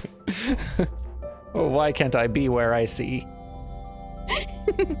 Oh, why can't I be where I see?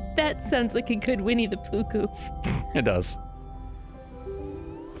 That sounds like a good Winnie the Pooh goof. It does.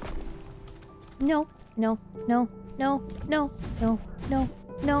 No, no, no, no, no, no, no,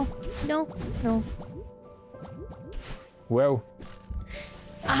 no, no, no. Whoa.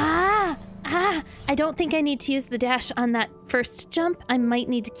 I don't think I need to use the dash on that first jump. I might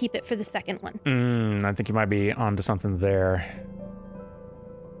need to keep it for the second one. I think you might be onto something there.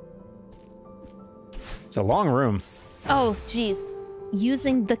 It's a long room. Oh, geez.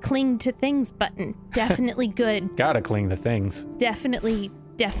 Using the cling to things button. Definitely good. Gotta cling the things. Definitely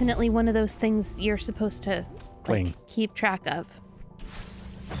one of those things you're supposed to Cling. like, keep track of.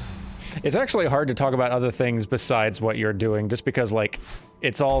 It's actually hard to talk about other things besides what you're doing, just because, like,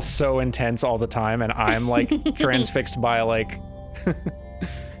 it's all so intense all the time, and I'm, like, transfixed by, like...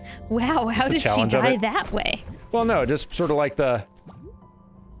 Wow, how the did she challenge of die it. that way? Well, no, just sort of like the...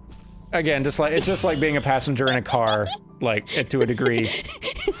 Again, just like, it's just like being a passenger in a car, like, to a degree.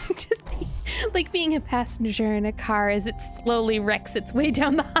 Like being a passenger in a car as it slowly wrecks its way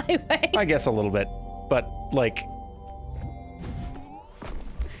down the highway. I guess a little bit, but, like...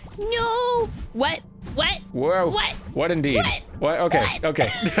 No! What? Whoa. What indeed? What? Okay, What?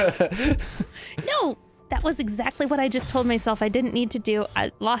 okay. No! That was exactly what I just told myself I didn't need to do.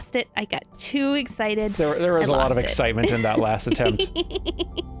 I lost it. I got too excited. There was I a lot of lost it. excitement in that last attempt.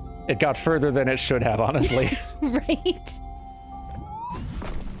 It got further than it should have, honestly. Right?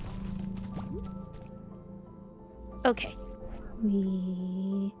 Okay.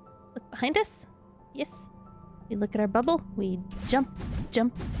 We look behind us. Yes. We look at our bubble. We jump,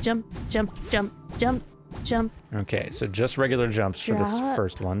 jump, jump, jump, jump, jump, jump. Okay, so just regular jumps for this Drop.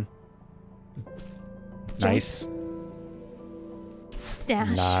 first one. Jump. Nice.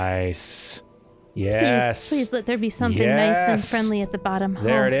 Dash. Nice. Yes. Please let there be something nice and Yes. friendly at the bottom.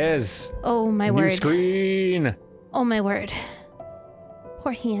 There Oh. it is. Oh my New word. screen. Oh my word.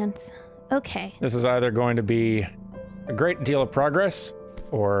 Poor hands. Okay. This is either going to be a great deal of progress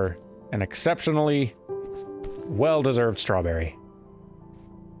or an exceptionally well-deserved strawberry.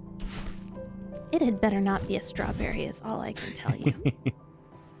 It had better not be a strawberry is all I can tell you.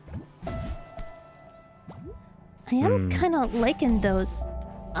 I am kind of liking those,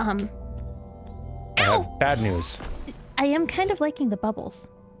 I have bad news. I am kind of liking the bubbles.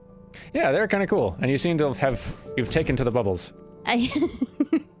 Yeah, they're kind of cool. And you seem to you've taken to the bubbles.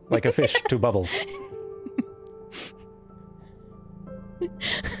 Like a fish to bubbles.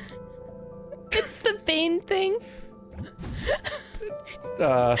 It's the Bane thing.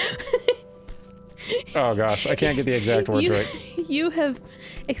 Oh gosh, I can't get the exact words right. You have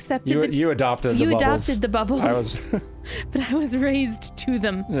accepted you adopted the bubbles. You adopted the bubbles. I was... But I was raised to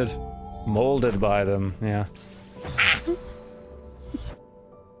them. It's molded by them, yeah.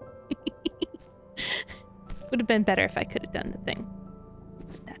 Would have been better if I could have done the thing.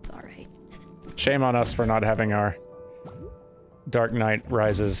 That's all right. Shame on us for not having our Dark Knight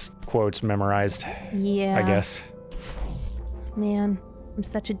Rises quotes memorized. Yeah. I guess. Man, I'm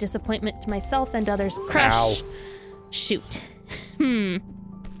such a disappointment to myself and others. Crush. Ow. Shoot. Got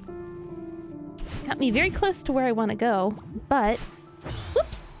me very close to where I want to go, but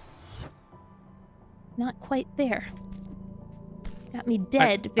whoops. Not quite there. Got me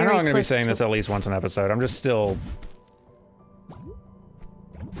dead I know very I'm going to be close saying to... this at least once an episode. I'm just still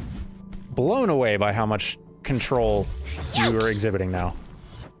blown away by how much control you are exhibiting now.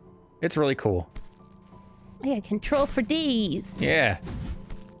 It's really cool. I got control for days. Yeah.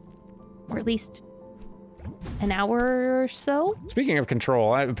 Or at least an hour or so. Speaking of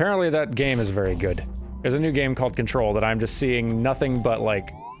control, apparently that game is very good. There's a new game called Control that I'm just seeing nothing but,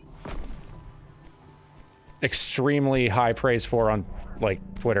 like, extremely high praise for on, like,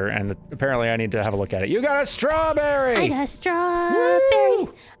 Twitter, and apparently I need to have a look at it. You got a strawberry! I got a strawberry!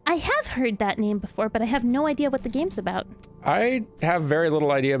 Woo! I have heard that name before, but I have no idea what the game's about. I have very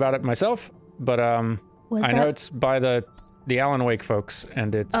little idea about it myself, but, I know it's by the Alan Wake folks,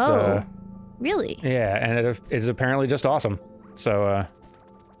 and it's, Oh, really? Yeah, and it is apparently just awesome. So,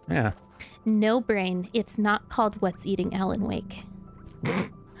 yeah. No brain. It's not called What's Eating Alan Wake.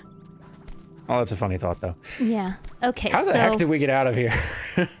 Oh, that's a funny thought, though. Yeah. Okay, How the heck did we get out of here?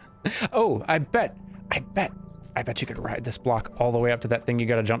 Oh, I bet you could ride this block all the way up to that thing you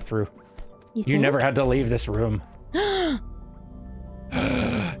gotta jump through. You never had to leave this room.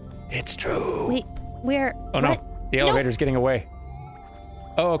 It's true. Wait, where? Oh, what? no. The elevator's getting away.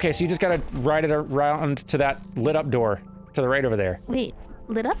 Oh, okay, so you just gotta ride it around to that lit up door to the right over there. Wait,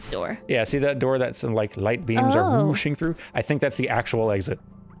 lit up door? Yeah, see that door that's like light beams are whooshing through? I think that's the actual exit.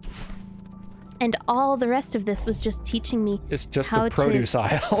 And all the rest of this was just teaching me It's just how a produce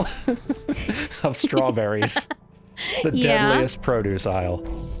aisle of strawberries. The deadliest produce aisle.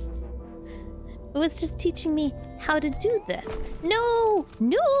 It was just teaching me how to do this. No!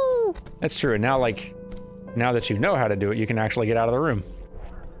 No! That's true. And now, like, now that you know how to do it, you can actually get out of the room.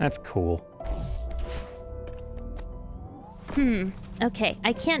 That's cool. Okay,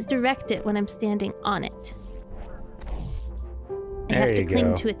 I can't direct it when I'm standing on it. I There have to you cling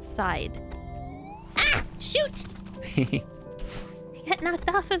go. to its side. Ah! Shoot! I got knocked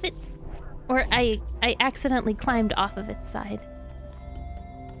off of its... Or I accidentally climbed off of its side.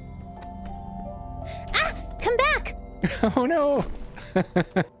 Ah! Come back! Oh, no.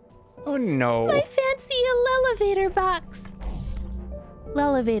 Oh, no. My fancy elevator box.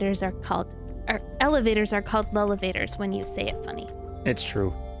 Elevators are called lullivators when you say it funny. It's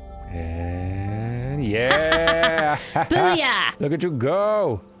true. And yeah. Booyah! Look at you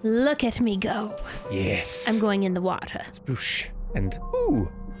go. Look at me go. Yes. I'm going in the water. Sploosh. And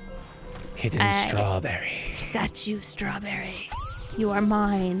ooh. Hidden strawberry. Got you, strawberry. You are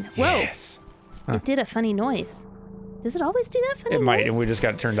mine. Whoa. Yes. Huh. It did a funny noise. Does it always do that funny noise? It might, and we just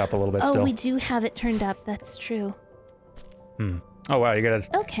got it turned up a little bit still. Oh, we do have it turned up. That's true. Oh, wow, you gotta...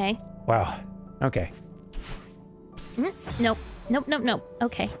 Okay. Wow. Okay. Nope. Nope, nope, nope.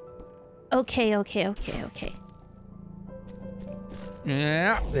 Okay. Okay.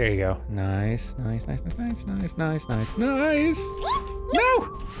 Yeah, there you go. Nice. No! My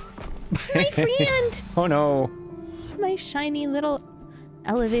friend! Oh, no. My shiny little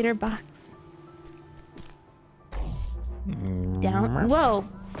elevator box. Down. Whoa.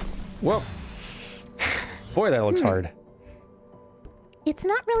 Whoa. Boy, that looks hard. It's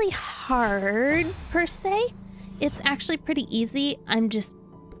not really hard, per se. It's actually pretty easy. I'm just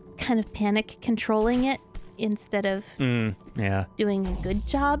kind of panic controlling it instead of Yeah. doing a good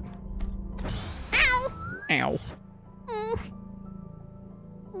job. Ow! Ow.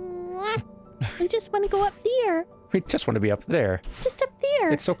 I just want to go up there. We just want to be up there. Just up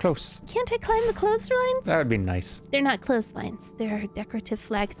there. It's so close. Can't I climb the clotheslines? That would be nice. They're not clotheslines. They're decorative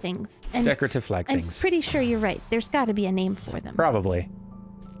flag things. And Decorative flag I'm things. pretty sure you're right. There's got to be a name for them. Probably.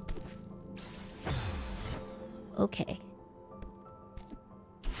 Okay.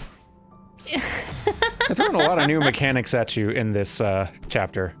 They're throwing a lot of new mechanics at you in this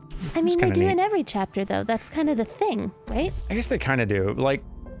chapter. I mean, they do in every chapter, though. That's kind of the thing, right? I guess they kind of do. Like,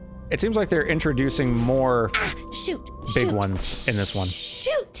 it seems like they're introducing more big ones in this one.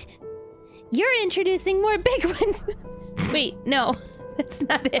 Shoot! You're introducing more big ones. Wait, no, that's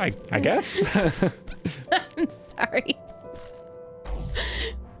not it. I guess. I'm sorry.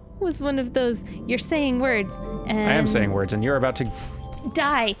 It was one of those, you're saying words, and... I am saying words, and you're about to...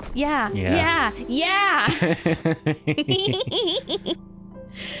 Die. Yeah.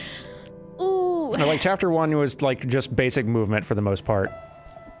 Ooh. Like, chapter 1 was, like, just basic movement for the most part.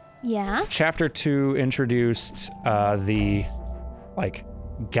 Yeah. Chapter 2 introduced the, like,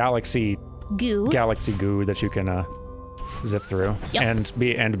 galaxy goo that you can zip through,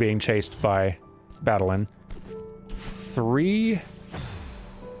 and being chased by Battlein. 3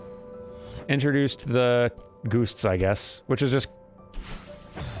 introduced the Goosts, I guess, which is just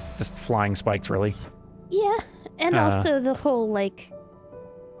flying spikes, really. Yeah, and also the whole, like,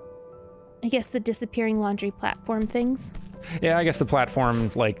 I guess the disappearing laundry platform things. Yeah, I guess the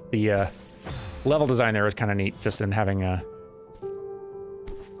platform, like, the level design there was kind of neat, just in having a...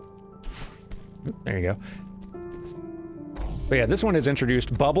 There you go. But yeah, this one has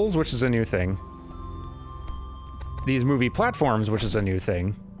introduced bubbles, which is a new thing. These movie platforms, which is a new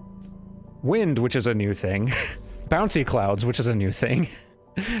thing. Wind, which is a new thing. Bouncy clouds, which is a new thing.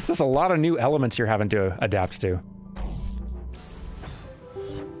 It's just a lot of new elements you're having to adapt to.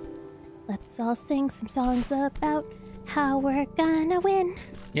 Let's all sing some songs about how we're gonna win.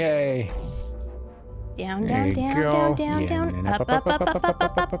 Yay. Down, down, down, down, down, up, up, up, up, up,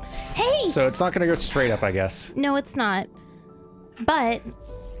 up, up. Hey! So it's not gonna go straight up, I guess. No, it's not. But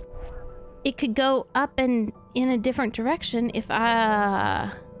it could go up and in a different direction if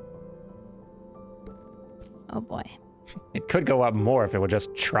I... Oh boy. It could go up more if it would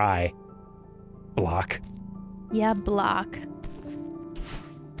just try. Block. Yeah, block.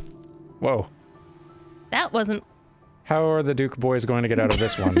 Whoa. That wasn't... How are the Duke boys going to get out of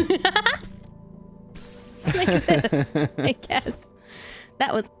this one? Like this, I guess.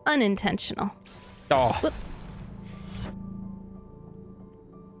 That was unintentional. Oh. Whoop.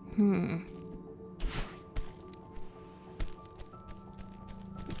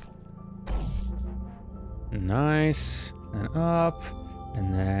 Nice. And up.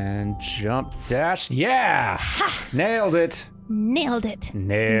 And then jump, dash. Yeah! Ha! Nailed it. Nailed it.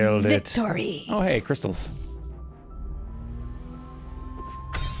 Nailed it. Victory. Oh, hey, crystals.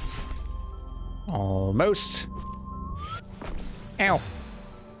 Almost. Ow.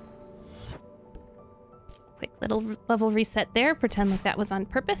 Quick little level reset there. Pretend like that was on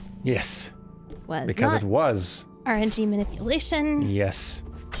purpose. Yes. Was because not. It was. RNG manipulation. Yes.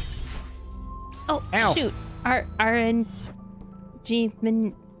 Oh, ow. Shoot. RNG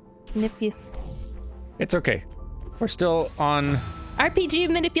manipulation. It's okay. We're still on... RPG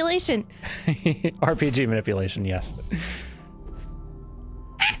manipulation. RPG manipulation, yes.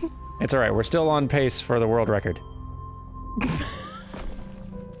 It's alright, we're still on pace for the world record.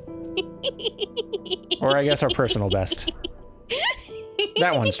 Or I guess our personal best.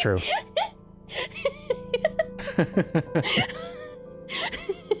 That one's true.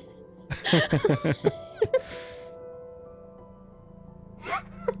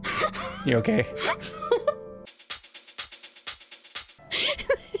 You okay?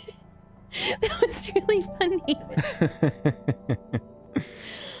 That was really funny.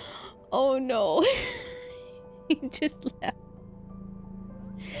 Oh no. He just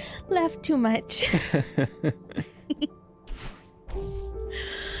laughed too much.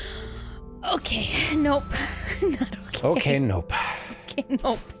 Okay, nope. Not okay. Okay, nope. Okay,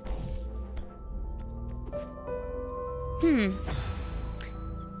 nope.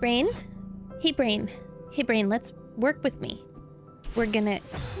 Brain? Hey, Brain. Hey, Brain, let's work with me. We're gonna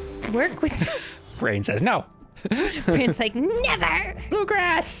work with... Brain says no. Brain's like, never!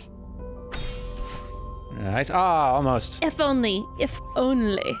 Bluegrass! Nice. Ah, almost. If only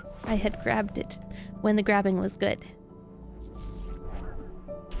I had grabbed it when the grabbing was good.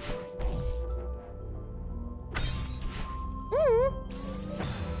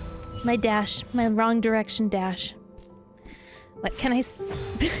 My dash, my wrong direction dash. What can I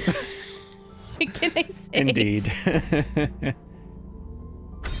what can I say? Indeed.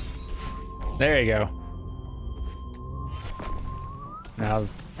 There you go. Now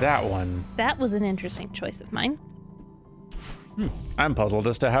that one. That was an interesting choice of mine. I'm puzzled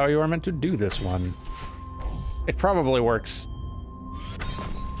as to how you are meant to do this one. It probably works.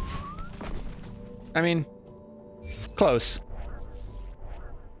 I mean, close.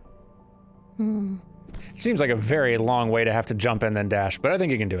 Seems like a very long way to have to jump and then dash, but I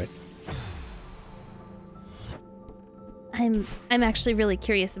think you can do it. I'm actually really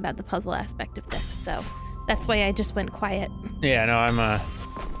curious about the puzzle aspect of this, so that's why I just went quiet. Yeah, no, I'm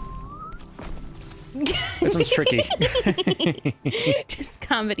this one's tricky. Just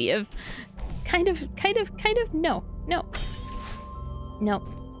comedy of kind of, no.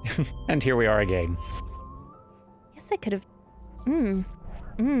 And here we are again. Guess I could have,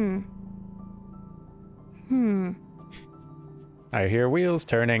 I hear wheels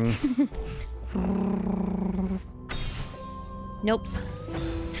turning. Nope.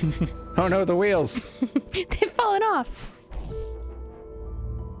 Oh no, the wheels. They've fallen off.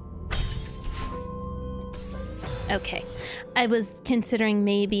 Okay. I was considering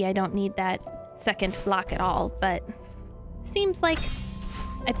maybe I don't need that second block at all, but seems like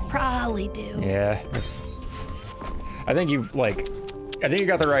I probably do. Yeah. I think you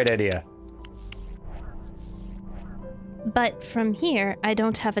got the right idea. But from here, I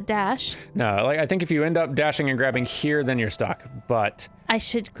don't have a dash. No, like I think if you end up dashing and grabbing here, then you're stuck. But I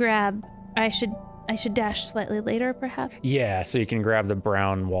should dash slightly later, perhaps. yeah, so you can grab the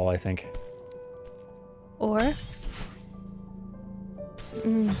brown wall, I think. Or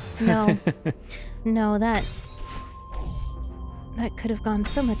no, no, that could have gone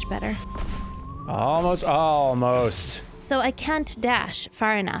so much better. Almost. So I can't dash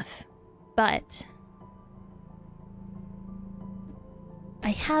far enough, but I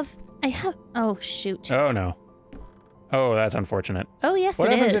have, oh shoot. Oh no. Oh, that's unfortunate. Oh yes, What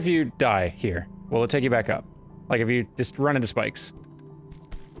it happens is. if you die here? Will it take you back up? Like if you just run into spikes?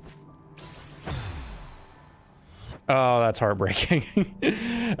 Oh, that's heartbreaking.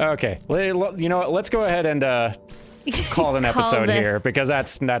 Okay, you know what? Let's go ahead and call it an episode here because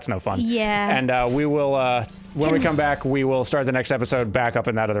that's no fun. Yeah. And we will, when we come back, we will start the next episode back up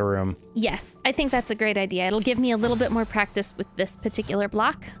in that other room. Yes, I think that's a great idea. It'll give me a little bit more practice with this particular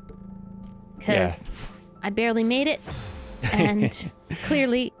block because I barely made it, and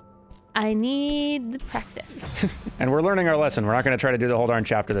clearly I need the practice. And we're learning our lesson. We're not going to try to do the whole darn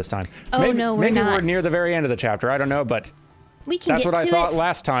chapter this time. Oh, no, we're not. Maybe we're near the very end of the chapter. I don't know, but We can that's get what I to thought it.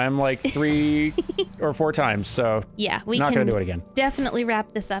 last time, like 3 or 4 times. So Yeah, we not can going to do it again. definitely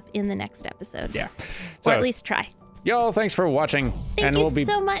wrap this up in the next episode. Yeah. Or at least try. Yo, thanks for watching. Thank and you we'll be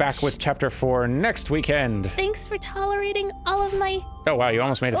so much. back with chapter 4 next weekend. Thanks for tolerating all of my... Oh, wow, you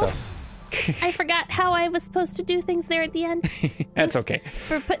almost made it though. I forgot how I was supposed to do things there at the end. That's Thanks okay.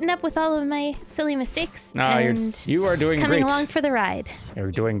 for putting up with all of my silly mistakes. No, and you are doing coming great. along for the ride.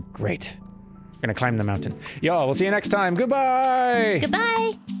 You're doing great. Gonna climb the mountain. Yo, we'll see you next time. Goodbye.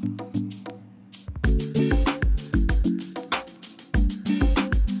 Goodbye.